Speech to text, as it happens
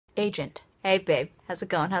agent. Hey, babe. How's it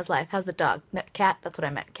going? How's life? How's the dog? Cat? That's what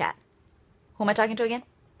I meant, cat. Who am I talking to again?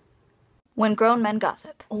 When grown men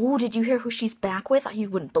gossip. Oh, did you hear who she's back with? You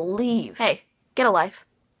wouldn't believe. Hey, get a life.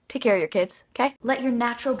 Take care of your kids, okay? Let your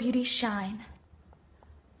natural beauty shine.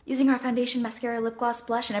 Using our foundation, mascara, lip gloss,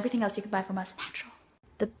 blush, and everything else you can buy from us natural.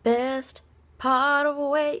 The best part of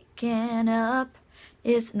waking up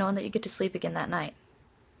is knowing that you get to sleep again that night.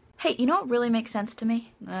 Hey, you know what really makes sense to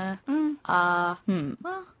me?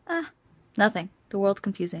 Nothing. The world's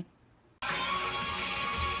confusing.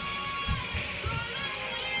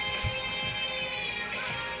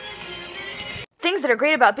 Things that are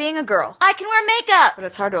great about being a girl. I can wear makeup, but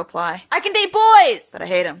it's hard to apply. I can date boys, but I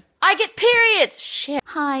hate them. I get periods. Shit.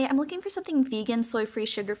 Hi, I'm looking for something vegan, soy-free,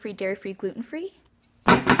 sugar-free, dairy-free, gluten-free.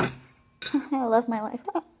 I love my life.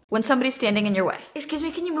 When somebody's standing in your way. Excuse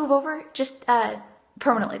me, can you move over? Just,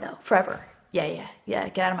 permanently though, forever. Yeah,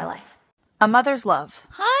 get out of my life. A mother's love.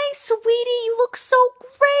 Hi, sweetie, you look so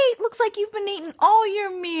great. Looks like you've been eating all your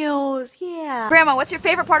meals, yeah. Grandma, what's your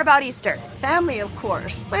favorite part about Easter? Family, of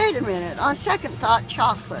course. Wait a minute, on second thought,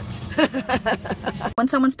 chocolate. When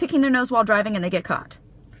someone's picking their nose while driving and they get caught.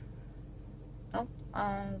 Oh,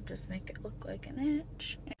 I'll just make it look like an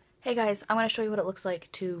itch. Hey guys, I'm gonna show you what it looks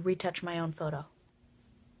like to retouch my own photo.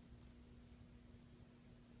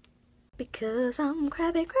 Because I'm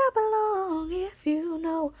crabby, crab along, if you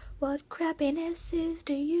know what crabbiness is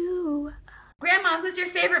to you. Grandma, who's your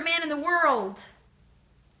favorite man in the world?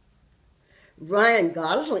 Ryan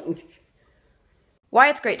Gosling. Why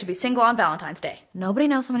it's great to be single on Valentine's Day. Nobody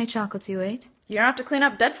knows how many chocolates you ate. You don't have to clean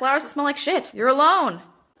up dead flowers that smell like shit. You're alone.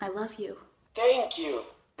 I love you. Thank you.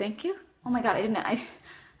 Thank you? Oh my god, I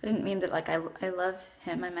didn't mean that, like, I love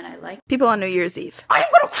him. I meant I like people on New Year's Eve. I am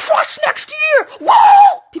gonna crush next year!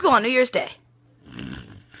 Whoa! People on New Year's Day.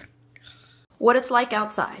 What it's like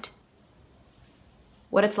outside.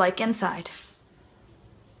 What it's like inside.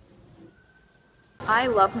 I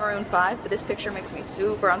love Maroon 5, but this picture makes me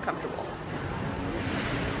super uncomfortable.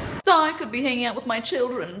 I could be hanging out with my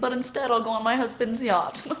children, but instead I'll go on my husband's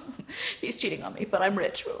yacht. He's cheating on me, but I'm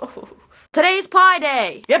rich. Today's Pie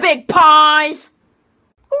Day! You big pies!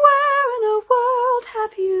 Where in the world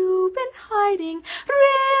have you been hiding?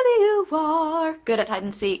 Really you are good at hide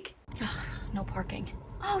and seek. Ugh, no parking.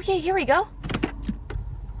 Oh yeah, here we go.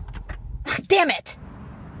 Damn it!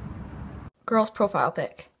 Girl's profile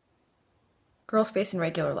pic. Girl's face in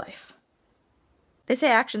regular life. They say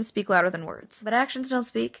actions speak louder than words. But actions don't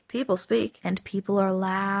speak. People speak. And people are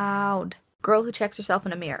loud. Girl who checks herself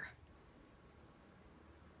in a mirror.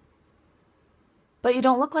 But you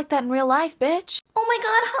don't look like that in real life, bitch. Oh my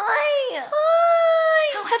god, hi!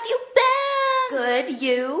 Hi! How have you been? Good,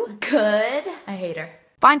 you? Good. I hate her.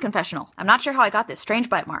 Fine confessional. I'm not sure how I got this strange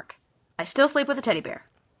bite mark. I still sleep with a teddy bear.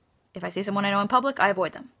 If I see someone I know in public, I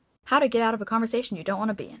avoid them. How to get out of a conversation you don't want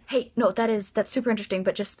to be in. Hey, no, that's super interesting,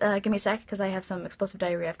 but just give me a sec, because I have some explosive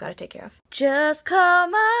diarrhea I've got to take care of. Just call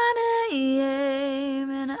my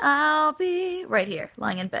name and I'll be right here,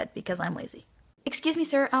 lying in bed, because I'm lazy. Excuse me,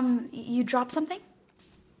 sir, you dropped something?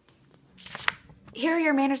 Here are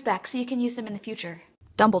your manners back, so you can use them in the future.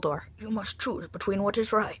 Dumbledore. You must choose between what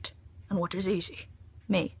is right and what is easy.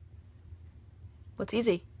 Me. What's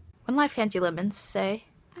easy? When life hands you lemons, say,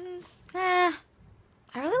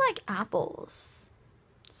 I really like apples.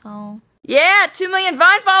 So... Yeah, 2 million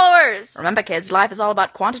Vine followers! Remember, kids, life is all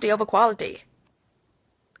about quantity over quality.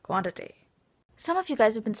 Quantity. Some of you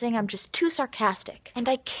guys have been saying I'm just too sarcastic, and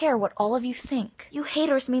I care what all of you think. You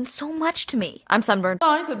haters mean so much to me. I'm sunburned.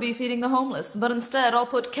 I could be feeding the homeless, but instead I'll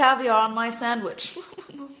put caviar on my sandwich.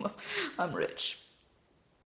 I'm rich.